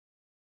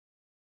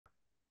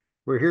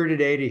We're here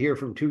today to hear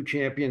from two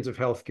champions of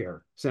healthcare,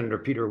 Senator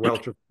Peter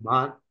Welch of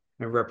Vermont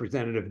and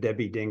Representative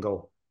Debbie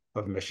Dingell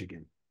of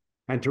Michigan,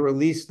 and to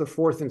release the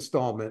fourth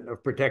installment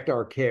of Protect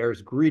Our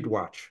Care's Greed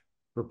Watch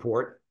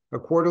report, a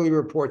quarterly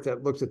report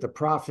that looks at the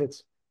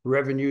profits,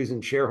 revenues,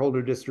 and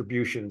shareholder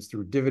distributions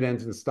through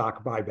dividends and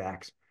stock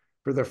buybacks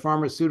for the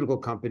pharmaceutical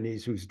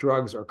companies whose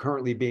drugs are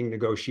currently being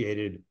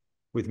negotiated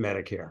with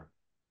Medicare,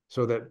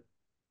 so that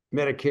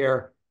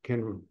Medicare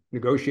can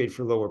negotiate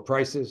for lower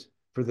prices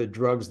for the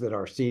drugs that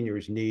our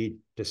seniors need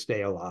to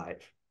stay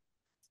alive.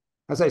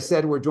 As I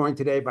said, we're joined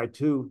today by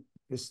two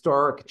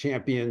historic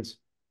champions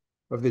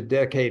of the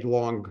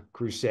decade-long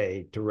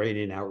crusade to rein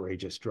in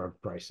outrageous drug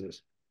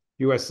prices.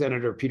 U.S.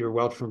 Senator Peter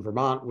Welch from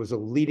Vermont was a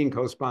leading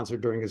co-sponsor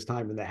during his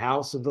time in the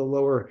House of the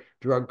Lower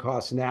Drug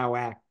Costs Now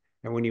Act,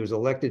 and when he was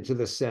elected to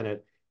the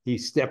Senate, he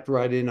stepped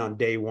right in on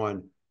day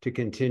one to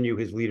continue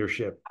his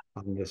leadership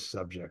on this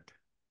subject.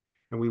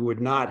 And we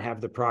would not have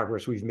the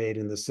progress we've made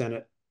in the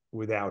Senate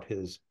without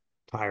his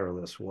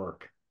tireless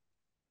work.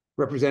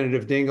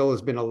 Representative Dingell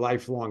has been a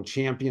lifelong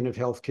champion of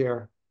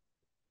healthcare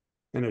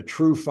and a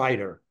true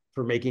fighter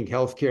for making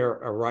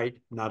healthcare a right,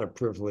 not a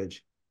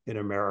privilege in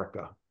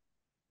America.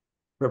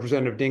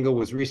 Representative Dingell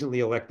was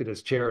recently elected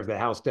as chair of the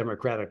House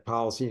Democratic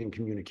Policy and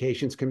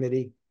Communications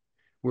Committee,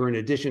 where in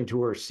addition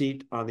to her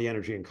seat on the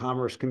Energy and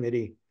Commerce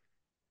Committee,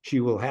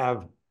 she will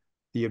have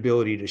the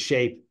ability to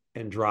shape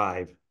and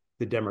drive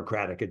the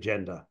Democratic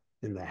agenda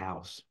in the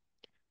House.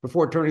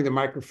 Before turning the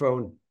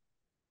microphone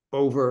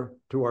over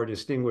to our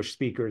distinguished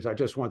speakers, I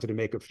just wanted to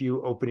make a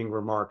few opening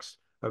remarks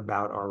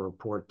about our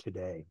report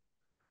today.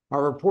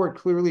 Our report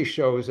clearly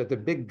shows that the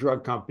big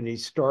drug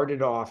companies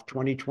started off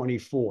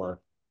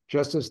 2024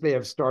 just as they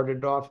have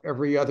started off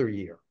every other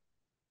year,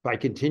 by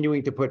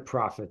continuing to put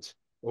profits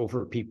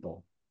over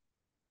people.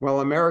 While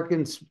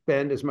Americans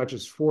spend as much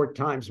as 4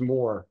 times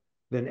more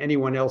than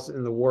anyone else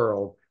in the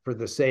world for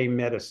the same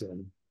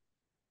medicine,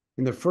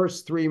 in the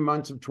first 3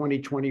 months of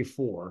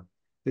 2024,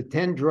 the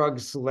 10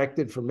 drugs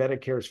selected for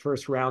Medicare's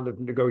first round of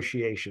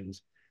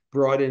negotiations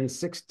brought in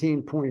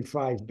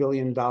 $16.5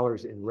 billion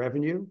in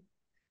revenue,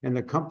 and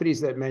the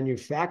companies that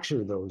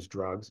manufacture those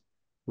drugs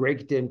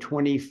raked in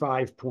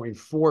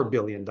 $25.4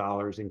 billion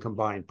in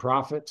combined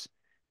profits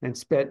and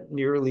spent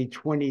nearly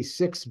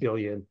 $26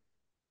 billion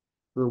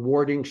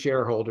rewarding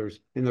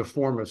shareholders in the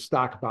form of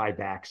stock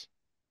buybacks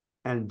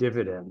and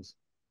dividends.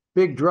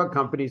 Big drug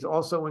companies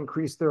also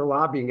increased their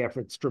lobbying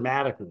efforts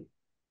dramatically,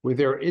 with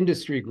their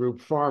industry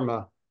group,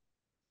 Pharma,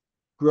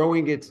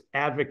 growing its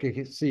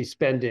advocacy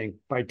spending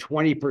by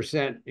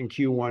 20% in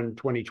Q1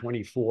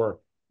 2024,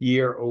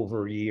 year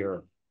over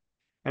year.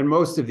 And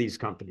most of these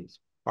companies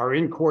are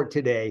in court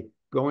today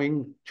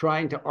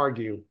trying to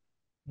argue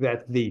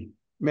that the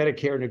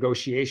Medicare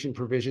negotiation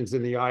provisions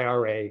in the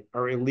IRA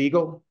are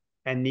illegal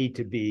and need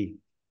to be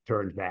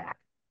turned back.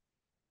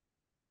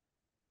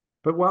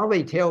 But while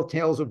they tell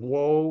tales of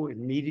woe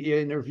in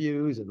media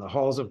interviews, in the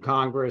halls of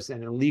Congress,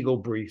 and in legal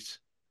briefs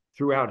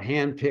throughout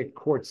hand-picked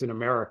courts in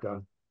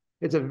America,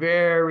 it's a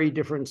very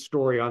different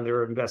story on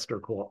their investor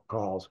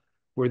calls,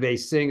 where they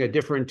sing a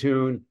different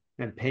tune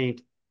and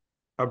paint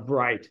a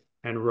bright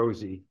and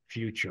rosy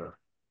future.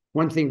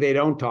 One thing they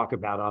don't talk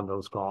about on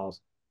those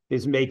calls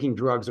is making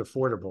drugs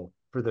affordable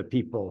for the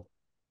people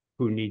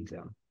who need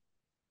them.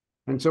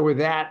 And so with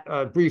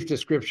that brief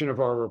description of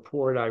our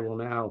report, I will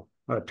now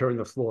turn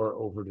the floor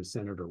over to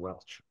Senator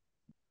Welch.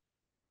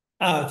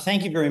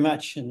 Thank you very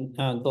much, and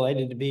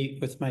delighted to be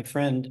with my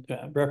friend,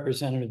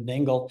 Representative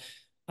Dingell,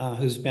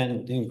 who's been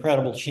an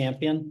incredible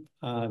champion.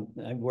 I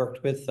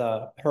worked with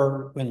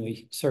her when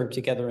we served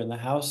together in the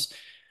House.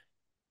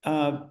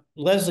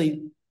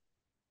 Leslie,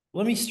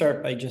 let me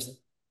start by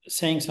just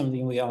saying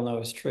something we all know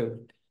is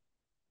true.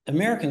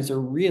 Americans are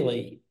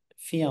really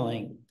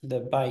feeling the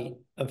bite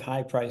of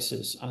high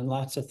prices on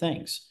lots of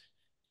things.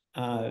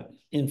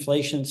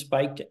 Inflation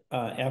spiked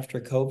after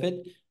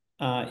COVID.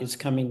 It's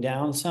coming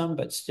down some,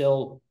 but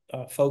still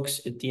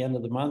folks at the end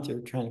of the month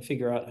are trying to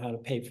figure out how to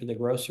pay for the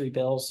grocery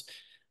bills,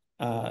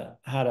 how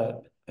to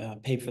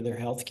pay for their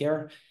health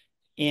care.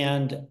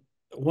 And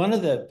one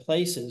of the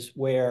places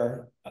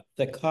where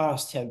the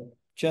costs have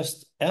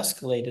just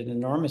escalated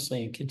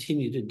enormously and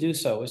continue to do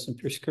so is in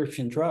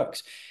prescription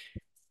drugs.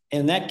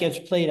 And that gets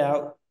played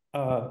out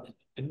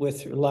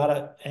with a lot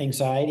of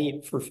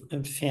anxiety for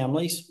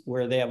families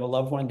where they have a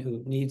loved one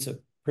who needs a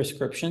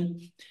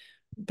prescription.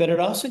 But it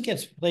also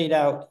gets played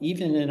out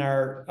even in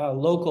our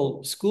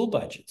local school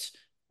budgets,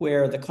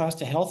 where the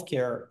cost of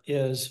healthcare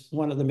is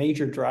one of the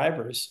major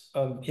drivers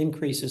of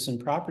increases in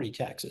property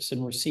taxes.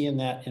 And we're seeing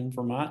that in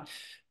Vermont,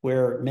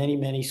 where many,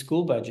 many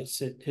school budgets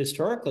that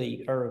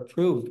historically are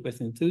approved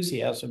with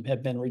enthusiasm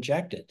have been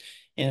rejected.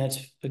 And it's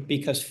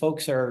because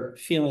folks are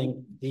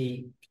feeling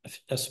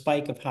a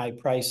spike of high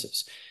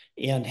prices,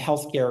 and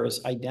healthcare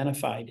is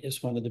identified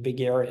as one of the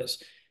big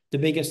areas. The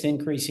biggest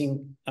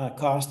increasing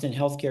cost in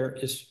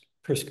healthcare is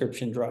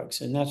prescription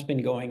drugs, and that's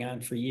been going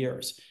on for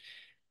years.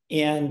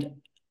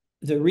 And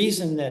the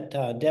reason that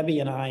Debbie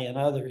and I and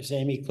others,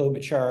 Amy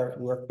Klobuchar,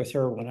 worked with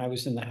her when I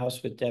was in the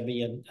House with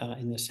Debbie and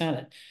in the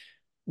Senate,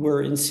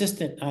 were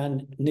insistent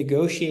on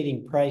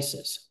negotiating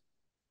prices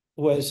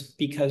was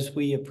because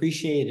we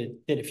appreciated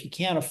that if you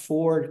can't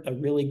afford a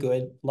really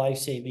good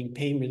life-saving,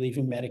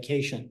 pain-relieving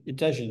medication, it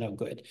does you no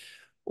good.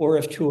 Or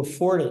if to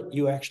afford it,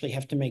 you actually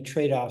have to make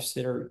trade-offs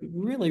that are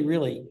really,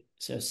 really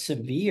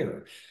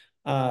severe,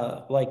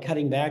 like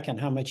cutting back on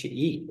how much you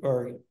eat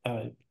or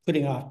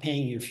putting off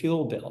paying your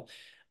fuel bill.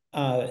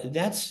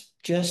 That's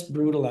just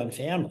brutal on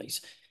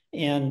families.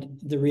 And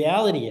the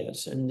reality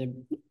is,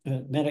 and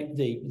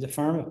the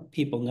pharma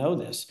people know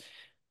this,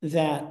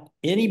 that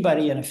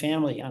anybody in a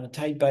family on a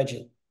tight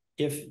budget,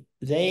 if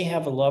they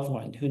have a loved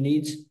one who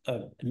needs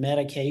a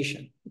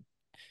medication,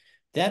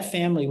 that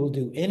family will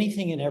do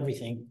anything and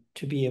everything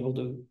to be able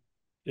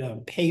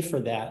to pay for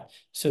that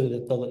so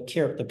that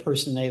the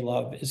person they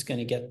love is going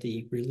to get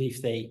the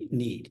relief they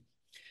need.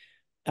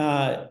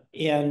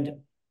 And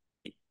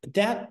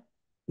that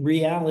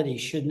reality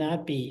should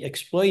not be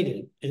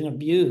exploited and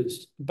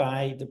abused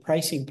by the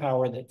pricing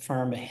power that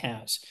pharma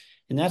has.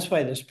 And that's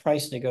why this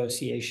price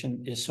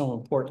negotiation is so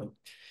important.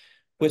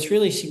 What's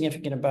really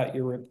significant about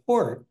your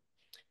report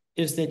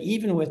is that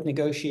even with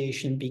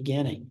negotiation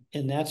beginning,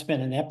 and that's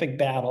been an epic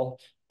battle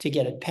to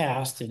get it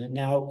passed, and it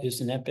now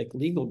is an epic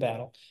legal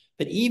battle,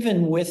 but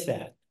even with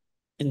that,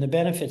 and the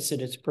benefits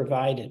that it's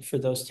provided for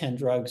those 10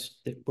 drugs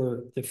that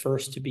were the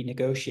first to be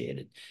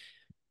negotiated,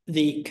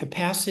 the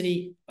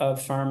capacity of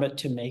pharma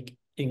to make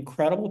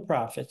incredible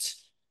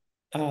profits,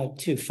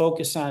 to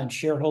focus on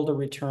shareholder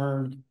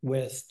return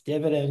with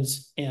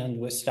dividends and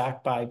with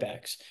stock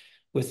buybacks,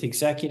 with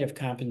executive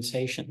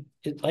compensation,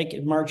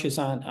 it marches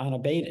on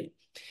unabated.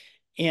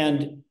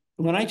 And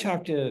when I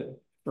talk to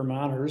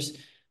Vermonters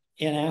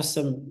and ask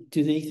them,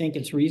 do they think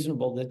it's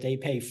reasonable that they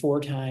pay 4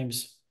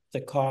 times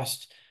the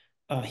cost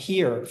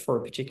here for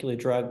a particular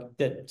drug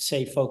that,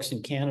 say, folks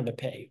in Canada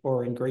pay,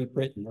 or in Great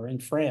Britain, or in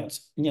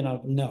France?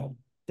 No,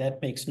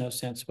 that makes no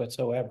sense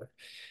whatsoever.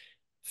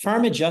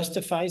 Pharma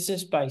justifies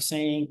this by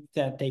saying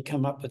that they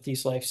come up with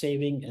these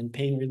life-saving and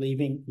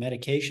pain-relieving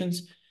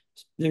medications.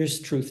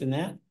 There's truth in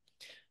that.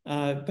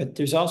 But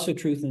there's also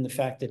truth in the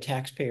fact that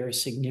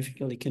taxpayers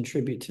significantly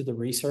contribute to the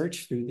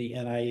research through the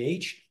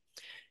NIH.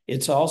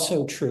 It's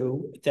also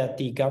true that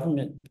the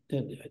government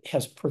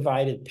has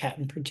provided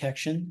patent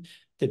protection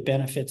that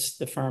benefits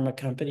the pharma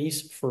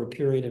companies for a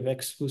period of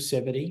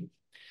exclusivity.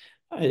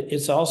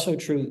 It's also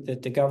true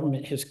that the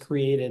government has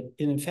created,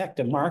 in fact,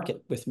 a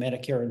market with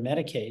Medicare and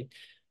Medicaid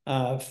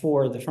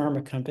for the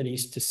pharma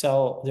companies to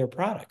sell their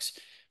products.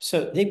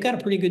 So they've got a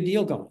pretty good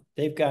deal going.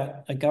 They've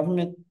got a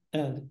government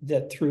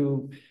that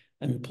through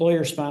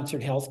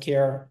employer-sponsored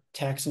healthcare,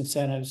 tax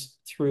incentives,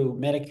 through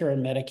Medicare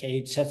and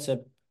Medicaid, sets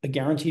up a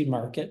guaranteed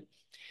market.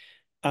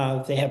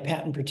 They have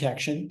patent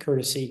protection,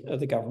 courtesy of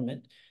the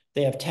government.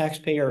 They have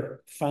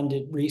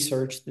taxpayer-funded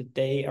research that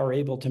they are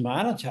able to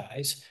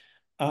monetize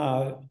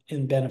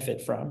and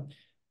benefit from.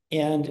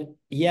 And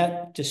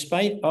yet,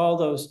 despite all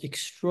those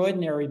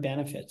extraordinary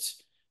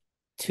benefits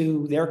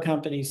to their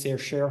companies, their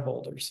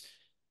shareholders,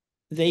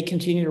 they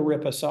continue to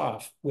rip us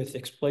off with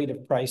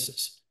exploitive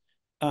prices.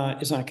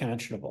 Is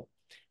unconscionable.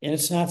 And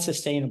it's not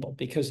sustainable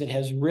because it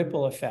has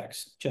ripple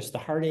effects, just the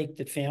heartache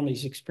that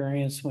families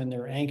experience when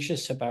they're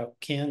anxious about,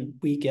 can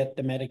we get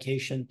the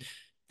medication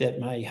that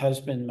my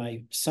husband,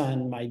 my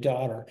son, my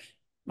daughter,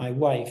 my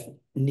wife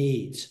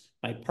needs,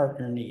 my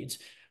partner needs,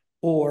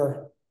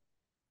 or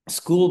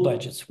school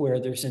budgets where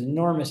there's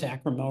enormous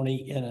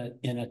acrimony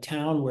in a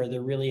town where they're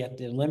really at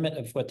the limit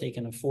of what they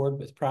can afford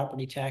with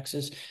property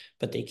taxes,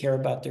 but they care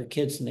about their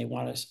kids and they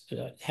want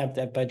to have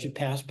that budget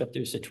passed, but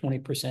there's a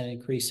 20%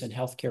 increase in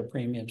healthcare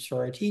premiums for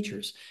our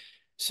teachers.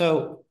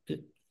 So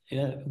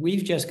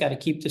we've just got to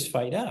keep this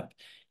fight up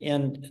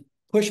and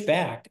push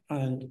back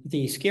on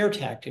the scare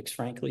tactics,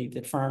 frankly,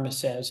 that pharma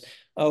says,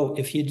 oh,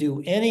 if you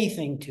do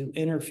anything to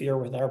interfere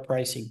with our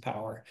pricing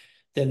power,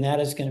 then that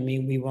is going to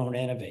mean we won't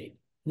innovate.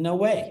 No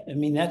way. I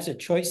mean, that's a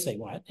choice they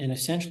want. And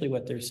essentially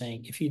what they're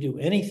saying, if you do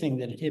anything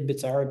that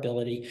inhibits our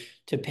ability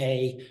to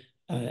pay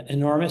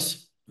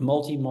enormous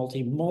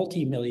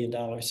multi-million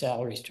dollar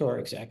salaries to our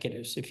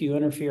executives, if you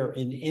interfere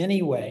in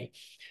any way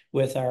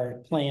with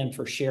our plan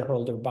for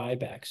shareholder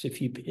buybacks,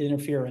 if you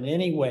interfere in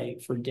any way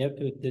for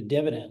the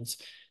dividends,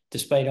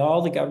 despite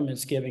all the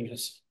government's giving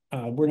us,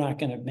 we're not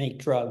going to make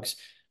drugs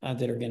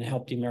that are going to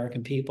help the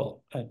American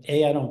people.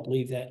 A, I don't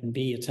believe that, and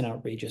B, it's an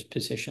outrageous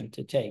position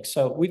to take.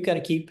 So we've got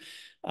to keep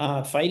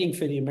fighting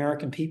for the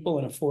American people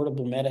and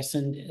affordable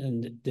medicine,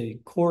 and the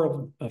core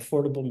of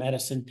affordable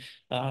medicine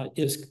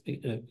is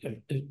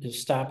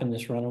stopping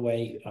this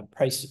runaway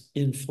price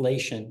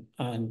inflation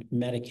on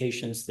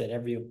medications that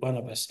every one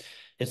of us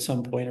at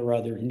some point or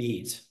other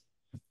needs.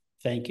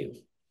 Thank you.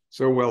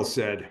 So well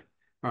said.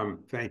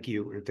 Thank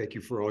you, and thank you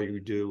for all you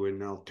do.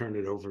 And I'll turn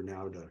it over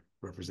now to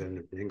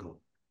Representative Dingell.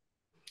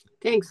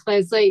 Thanks,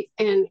 Leslie.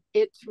 And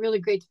it's really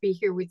great to be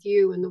here with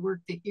you and the work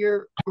that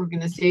your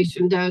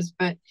organization does.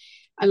 But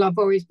I love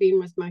always being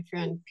with my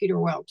friend, Peter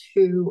Welch,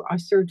 who I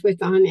served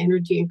with on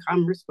Energy and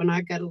Commerce when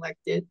I got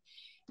elected.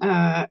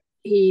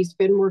 He's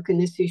been working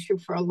this issue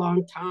for a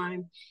long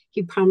time.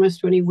 He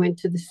promised when he went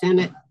to the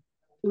Senate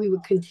we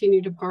would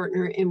continue to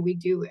partner, and we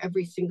do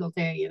every single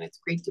day. And it's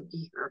great to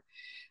be here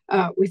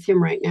with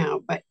him right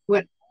now. But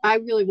what I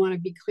really want to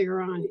be clear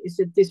on is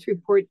that this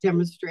report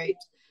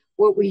demonstrates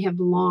what we have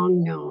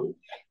long known.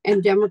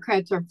 And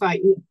Democrats are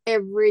fighting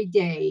every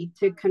day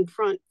to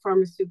confront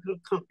pharmaceutical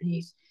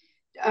companies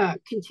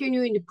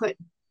continuing to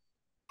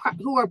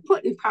who are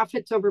putting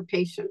profits over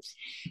patients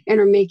and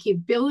are making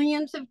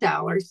billions of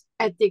dollars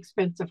at the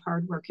expense of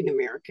hardworking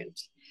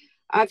Americans.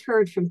 I've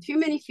heard from too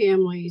many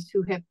families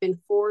who have been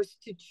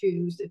forced to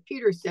choose, as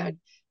Peter said,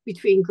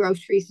 between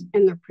groceries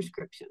and their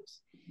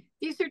prescriptions.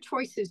 These are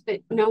choices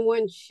that no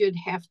one should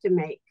have to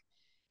make.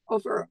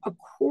 Over a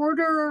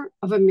quarter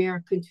of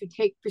Americans who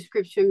take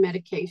prescription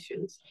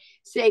medications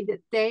say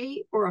that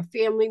they or a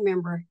family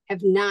member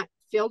have not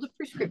filled a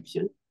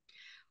prescription,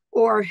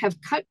 or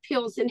have cut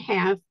pills in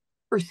half,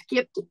 or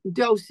skipped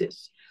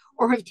doses,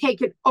 or have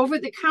taken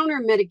over-the-counter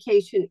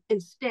medication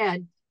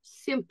instead,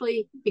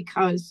 simply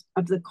because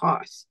of the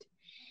cost.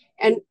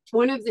 And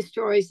one of the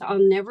stories I'll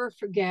never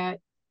forget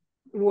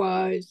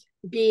was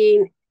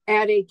being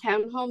at a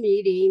town hall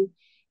meeting,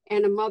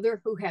 and a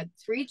mother who had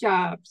 3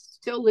 jobs,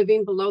 still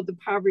living below the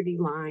poverty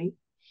line,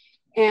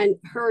 and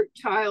her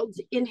child's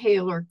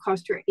inhaler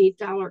cost her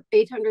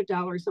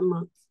 $800 a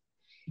month.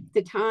 At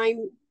the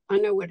time, I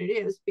know what it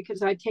is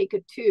because I take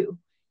it too.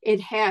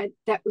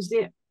 That was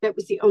it. That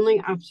was the only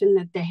option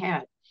that they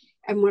had.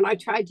 And when I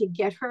tried to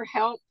get her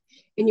help,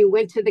 and you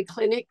went to the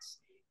clinics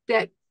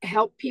that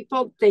help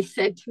people, they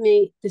said to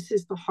me, this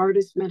is the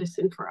hardest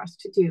medicine for us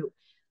to do.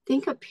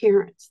 Think of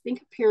parents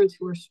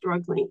who are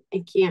struggling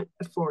and can't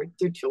afford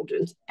their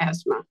children's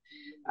asthma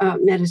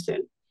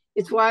medicine.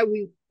 It's why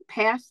we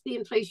passed the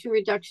Inflation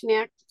Reduction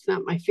Act. It's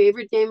not my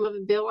favorite name of a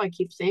bill, I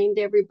keep saying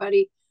to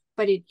everybody,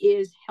 but it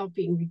is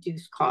helping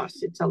reduce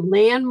costs. It's a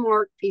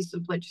landmark piece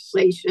of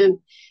legislation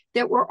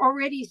that we're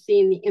already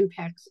seeing the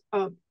impacts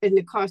of and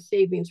the cost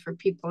savings for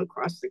people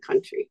across the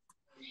country.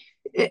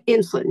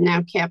 Insulin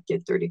now capped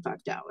at $35.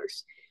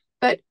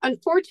 But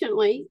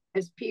unfortunately,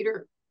 as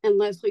Peter and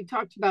Leslie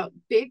talked about,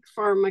 Big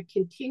Pharma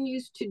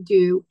continues to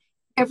do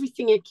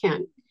everything it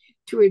can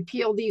to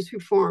repeal these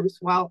reforms,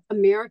 while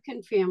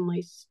American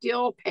families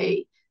still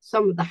pay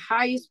some of the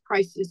highest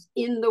prices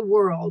in the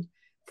world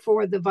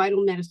for the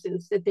vital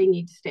medicines that they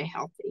need to stay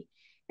healthy.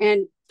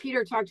 And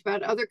Peter talked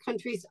about other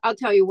countries. I'll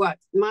tell you what,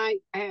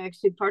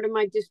 part of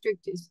my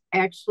district is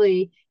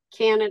actually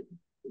Canada.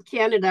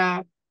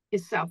 Canada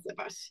is south of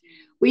us.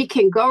 We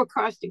can go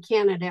across to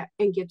Canada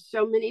and get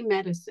so many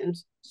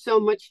medicines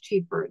so much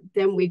cheaper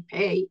than we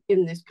pay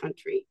in this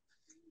country.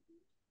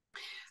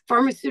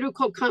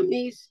 Pharmaceutical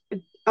companies,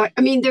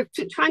 they're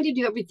trying to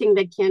do everything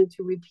they can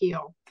to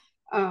repeal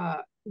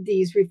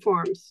these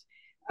reforms.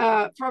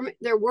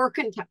 They're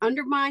working to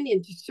undermine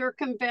and to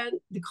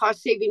circumvent the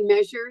cost-saving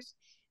measures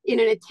in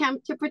an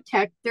attempt to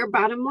protect their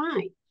bottom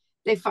line.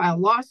 They file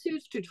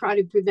lawsuits to try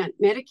to prevent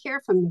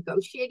Medicare from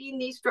negotiating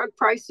these drug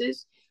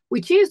prices,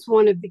 which is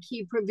one of the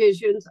key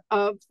provisions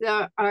of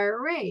the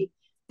IRA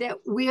that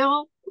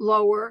will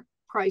lower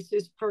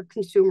prices for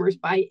consumers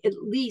by at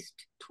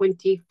least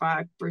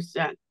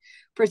 25%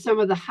 for some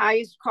of the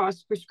highest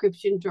cost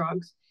prescription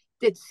drugs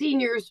that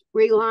seniors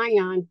rely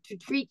on to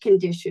treat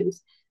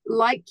conditions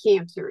like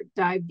cancer,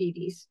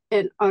 diabetes,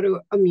 and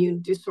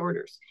autoimmune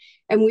disorders.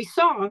 And we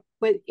saw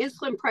when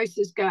insulin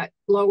prices got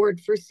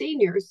lowered for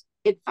seniors,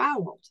 it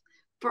followed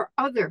for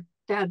other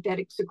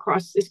diabetics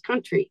across this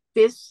country.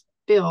 This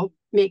bill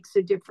makes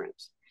a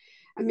difference.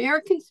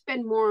 Americans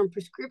spend more on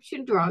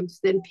prescription drugs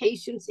than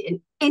patients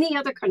in any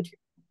other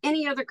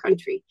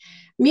country.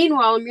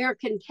 Meanwhile,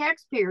 American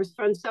taxpayers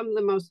fund some of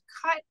the most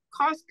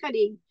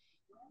cost-cutting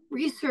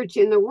research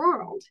in the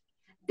world.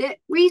 That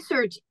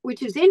research,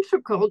 which is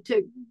integral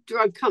to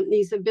drug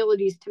companies'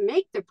 abilities to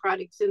make the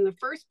products in the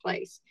first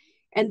place.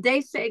 And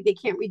they say they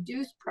can't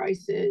reduce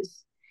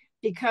prices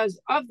because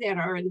of that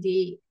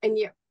R&D, and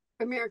yet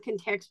American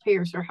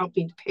taxpayers are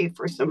helping to pay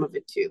for some of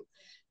it too.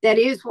 That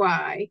is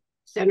why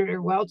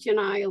Senator Welch and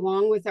I,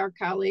 along with our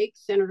colleague,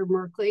 Senator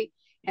Merkley,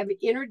 have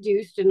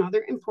introduced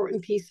another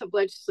important piece of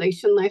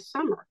legislation last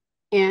summer,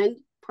 End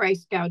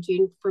Price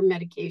Gouging for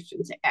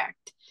Medications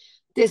Act.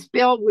 This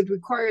bill would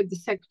require the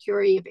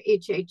Secretary of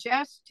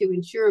HHS to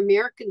ensure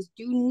Americans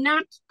do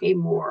not pay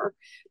more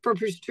for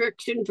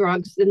prescription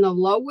drugs than the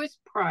lowest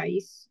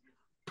price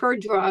per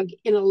drug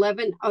in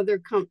 11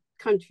 other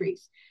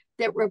countries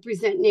that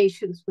represent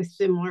nations with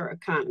similar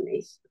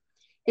economies.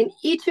 In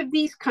each of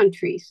these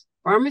countries,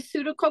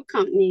 pharmaceutical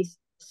companies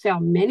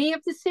sell many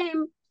of the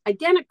same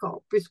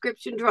identical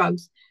prescription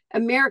drugs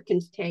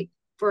Americans take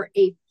for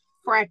a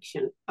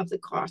fraction of the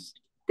cost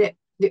that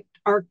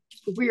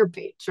we're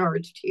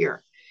charged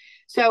here.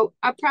 So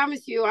I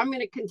promise you, I'm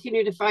going to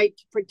continue to fight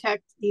to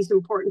protect these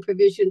important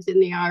provisions in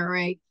the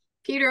IRA.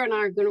 Peter and I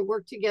are going to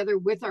work together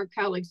with our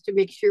colleagues to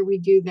make sure we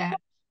do that.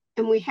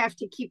 And we have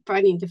to keep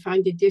fighting to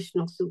find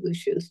additional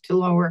solutions to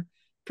lower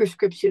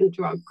prescription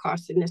drug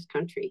costs in this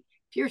country.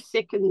 If you're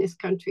sick in this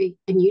country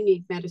and you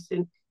need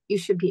medicine, you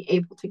should be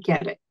able to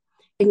get it.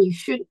 And you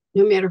should,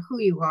 no matter who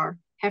you are,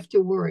 have to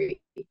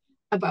worry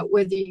about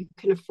whether you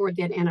can afford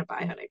that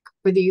antibiotic,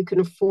 whether you can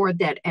afford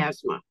that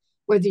asthma,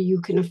 whether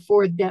you can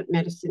afford that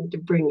medicine to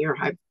bring your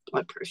high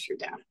blood pressure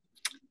down.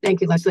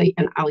 Thank you, Leslie,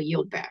 and I'll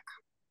yield back.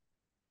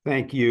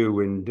 Thank you.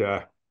 And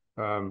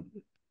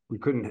we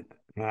couldn't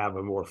have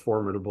a more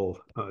formidable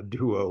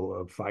duo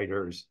of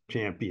fighters,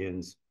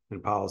 champions,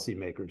 and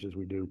policymakers as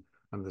we do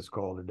on this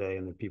call today.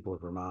 And the people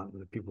of Vermont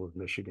and the people of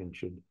Michigan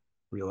should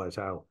realize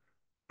how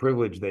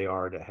privileged they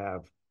are to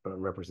have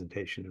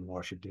representation in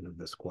Washington of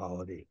this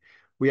quality.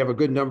 We have a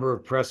good number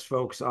of press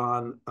folks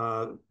on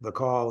the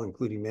call,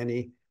 including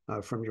many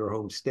from your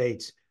home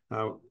states.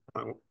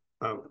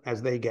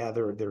 As they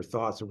gather their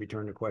thoughts and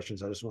return to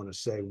questions, I just want to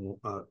say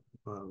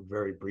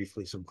very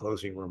briefly some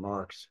closing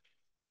remarks.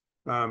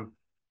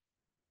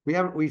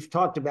 We've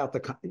talked about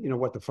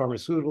what the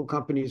pharmaceutical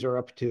companies are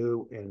up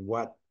to and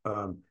what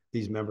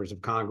these members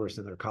of Congress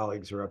and their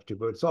colleagues are up to,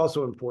 but it's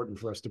also important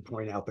for us to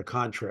point out the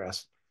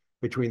contrast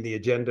between the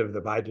agenda of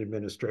the Biden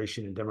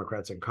administration and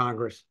Democrats in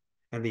Congress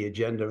and the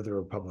agenda of the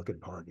Republican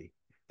Party.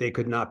 They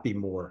could not be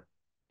more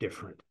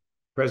different.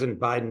 President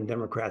Biden and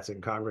Democrats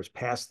in Congress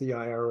passed the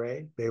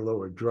IRA. They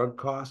lowered drug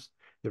costs.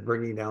 They're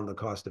bringing down the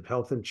cost of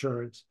health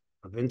insurance,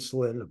 of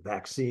insulin, of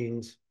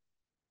vaccines,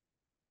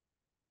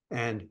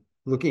 and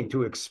looking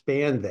to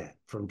expand that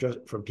from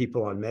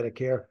people on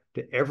Medicare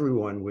to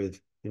everyone with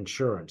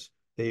insurance.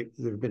 There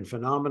have been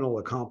phenomenal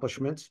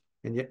accomplishments,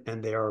 and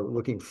they are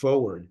looking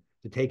forward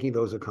to taking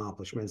those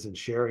accomplishments and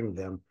sharing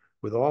them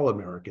with all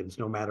Americans,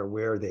 no matter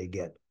where they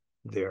get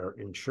their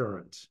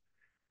insurance.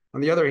 On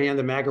the other hand,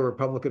 the MAGA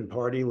Republican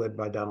Party, led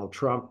by Donald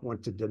Trump,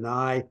 wants to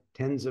deny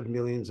tens of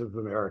millions of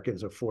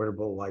Americans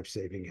affordable,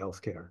 life-saving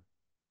health care.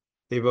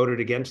 They voted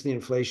against the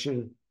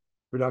Inflation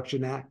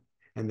Reduction Act,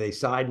 and they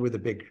side with the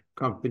big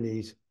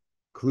companies,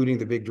 including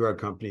the big drug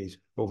companies,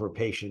 over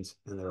patients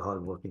and their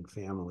hardworking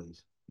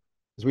families.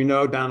 As we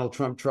know, Donald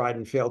Trump tried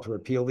and failed to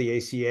repeal the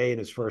ACA in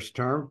his first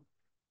term,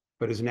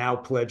 but is now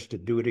pledged to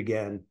do it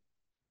again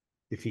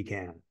if he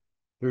can.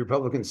 The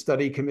Republican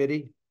Study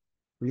Committee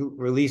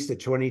released a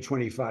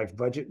 2025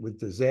 budget with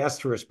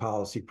disastrous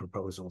policy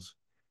proposals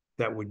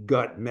that would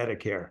gut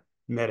Medicare,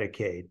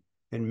 Medicaid,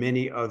 and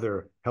many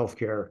other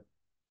healthcare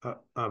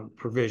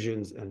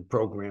provisions and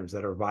programs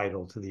that are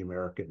vital to the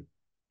American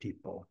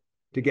people.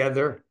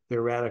 Together,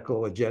 their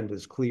radical agenda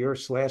is clear: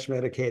 slash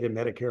Medicaid and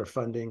Medicare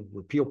funding,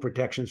 repeal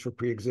protections for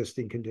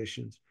pre-existing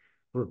conditions,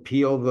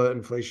 repeal the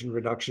Inflation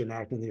Reduction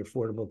Act and the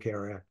Affordable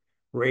Care Act,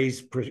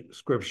 raise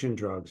prescription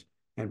drugs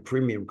and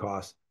premium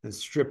costs, and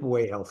strip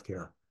away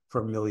healthcare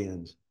for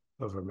millions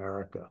of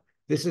America.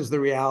 This is the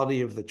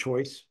reality of the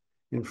choice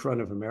in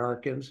front of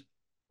Americans,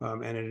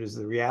 and it is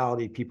the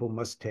reality people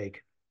must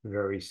take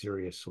very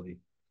seriously.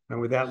 And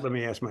with that, let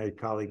me ask my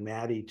colleague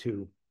Maddie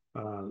to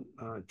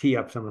tee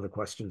up some of the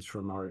questions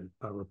from our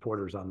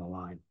reporters on the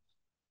line.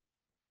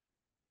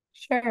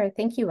 Sure,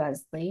 thank you,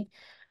 Leslie.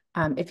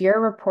 If you're a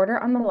reporter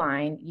on the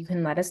line, you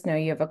can let us know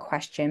you have a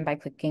question by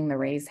clicking the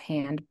raise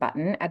hand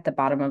button at the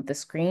bottom of the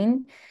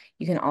screen.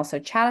 You can also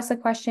chat us a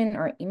question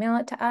or email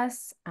it to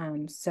us.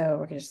 So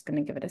we're just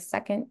going to give it a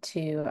second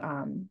to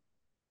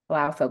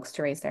allow folks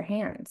to raise their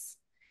hands.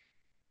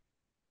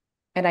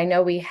 And I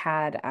know we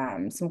had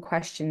some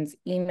questions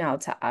emailed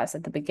to us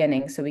at the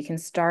beginning, so we can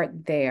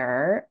start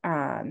there.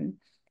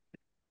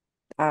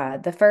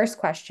 The first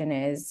question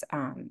is,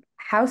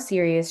 how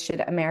serious should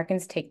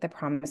Americans take the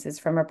promises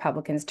from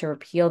Republicans to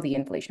repeal the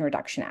Inflation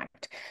Reduction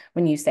Act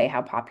when you say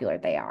how popular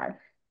they are?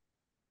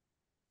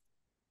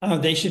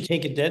 They should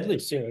take it deadly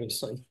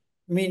seriously.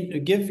 I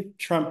mean, give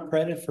Trump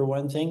credit for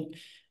one thing.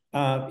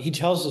 He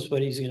tells us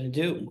what he's going to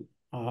do.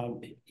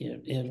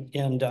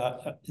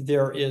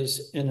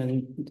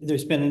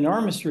 There's been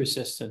enormous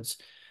resistance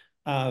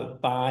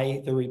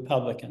by the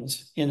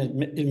Republicans.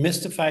 And it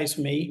mystifies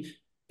me,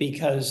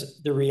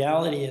 because the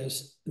reality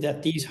is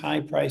that these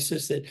high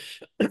prices that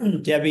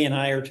Debbie and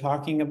I are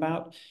talking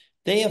about,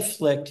 they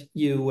afflict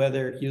you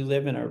whether you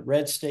live in a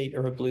red state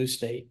or a blue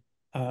state.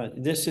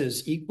 This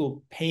is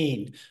equal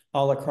pain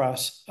all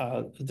across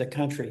the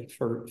country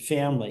for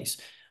families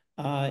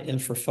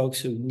and for folks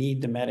who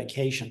need the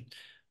medication.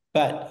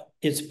 But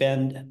it's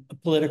been a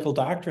political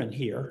doctrine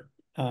here,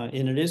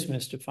 and it is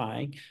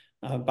mystifying,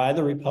 by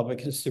the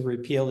Republicans to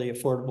repeal the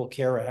Affordable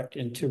Care Act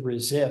and to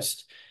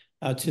resist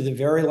to the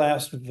very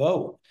last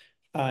vote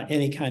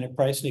any kind of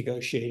price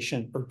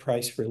negotiation or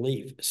price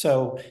relief.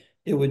 So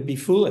it would be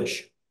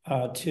foolish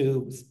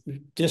to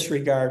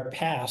disregard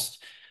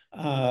past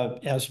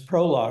as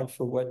prologue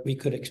for what we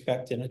could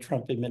expect in a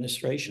Trump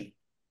administration.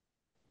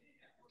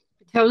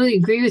 I totally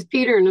agree with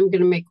Peter, and I'm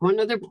going to make one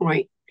other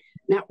point.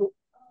 Now,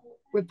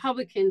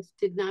 Republicans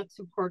did not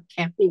support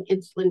capping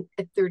insulin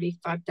at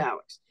 $35.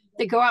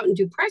 They go out and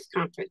do press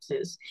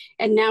conferences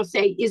and now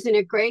say, isn't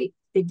it great?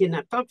 They did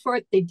not vote for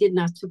it. They did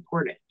not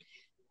support it.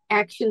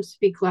 Actions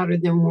speak louder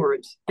than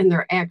words, and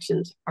their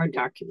actions are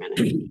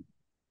documented.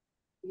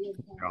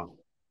 Yeah.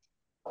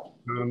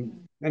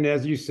 And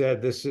as you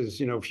said, this is,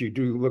 if you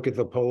do look at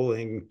the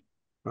polling,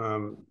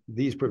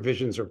 these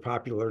provisions are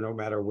popular no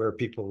matter where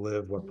people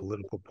live, what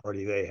political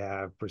party they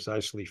have,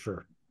 precisely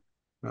for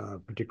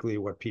particularly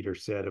what Peter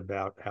said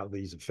about how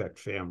these affect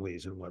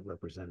families and what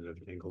Representative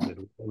Dingell did.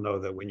 We'll know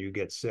that when you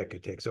get sick,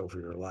 it takes over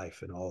your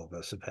life, and all of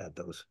us have had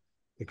those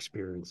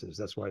experiences.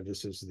 That's why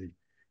this is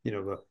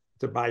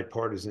the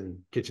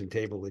bipartisan kitchen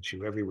table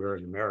issue everywhere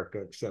in America,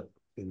 except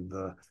in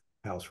the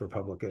House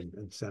Republican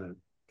and Senate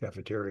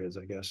cafeterias,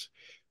 I guess.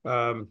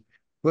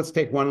 Let's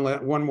take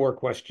one more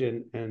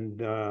question, and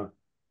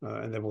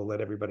then we'll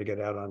let everybody get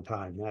out on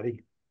time.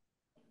 Maddie?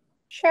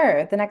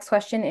 Sure. The next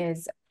question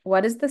is,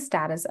 what is the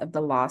status of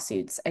the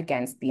lawsuits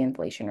against the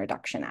Inflation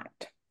Reduction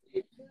Act?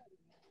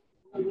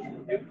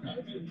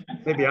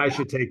 Maybe I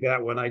should take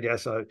that one, I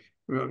guess.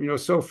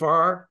 So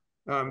far,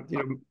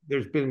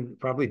 there's been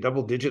probably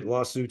double-digit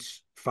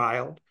lawsuits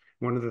filed.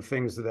 One of the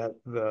things that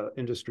the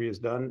industry has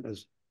done,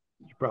 as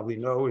you probably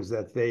know, is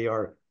that they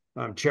are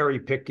cherry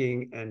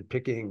picking and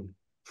picking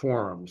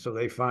forums. So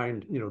they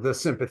find, the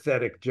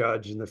sympathetic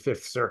judge in the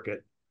Fifth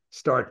Circuit,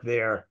 start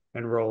there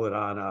and roll it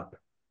on up.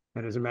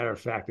 And as a matter of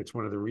fact, it's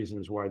one of the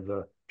reasons why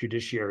the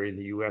judiciary in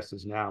the U.S.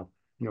 is now,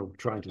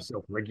 trying to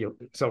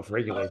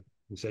self-regulate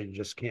and say you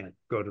just can't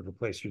go to the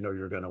place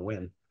you're going to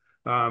win.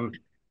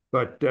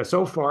 But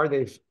so far,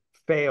 they've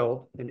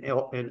failed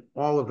in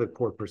all of the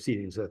court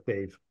proceedings that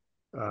they've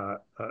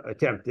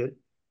attempted.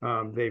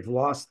 They've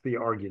lost the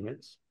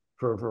arguments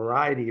for a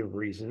variety of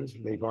reasons.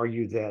 They've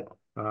argued that,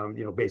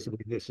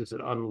 basically this is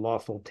an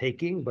unlawful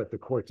taking, but the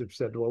courts have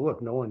said, well,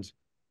 look, no one's,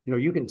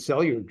 you can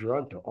sell your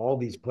drug to all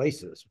these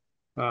places.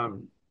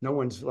 No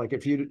one's like,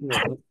 if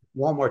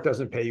Walmart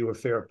doesn't pay you a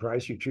fair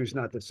price, you choose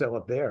not to sell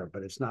it there,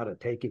 but it's not a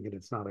taking and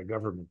it's not a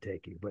government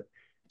taking. But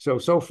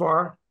so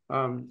far,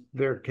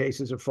 their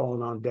cases have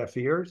fallen on deaf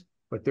ears,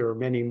 but there are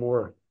many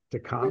more to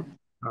come.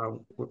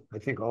 I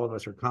think all of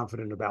us are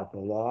confident about the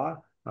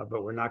law,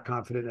 but we're not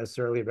confident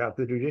necessarily about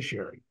the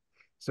judiciary.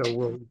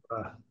 So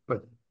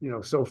but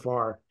so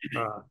far,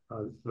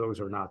 those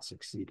are not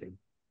succeeding.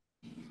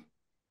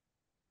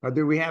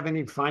 Do we have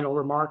any final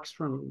remarks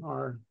from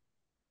our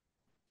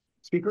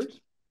speakers?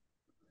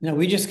 No,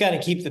 we just got to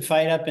keep the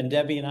fight up, and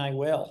Debbie and I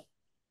will.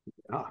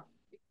 Yeah.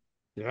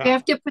 You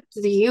have to put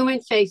the human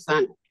face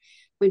on it.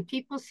 When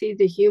people see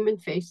the human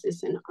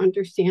faces and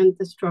understand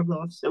the struggle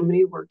of so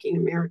many working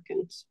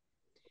Americans,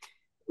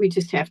 we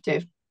just have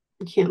to,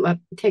 we can't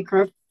take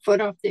our foot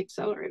off the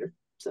accelerator.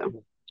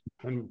 So,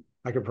 and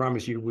I can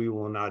promise you we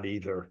will not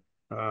either.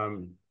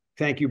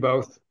 Thank you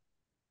both.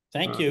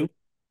 Thank you.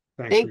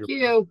 Thank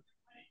you.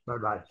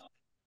 Bye-bye.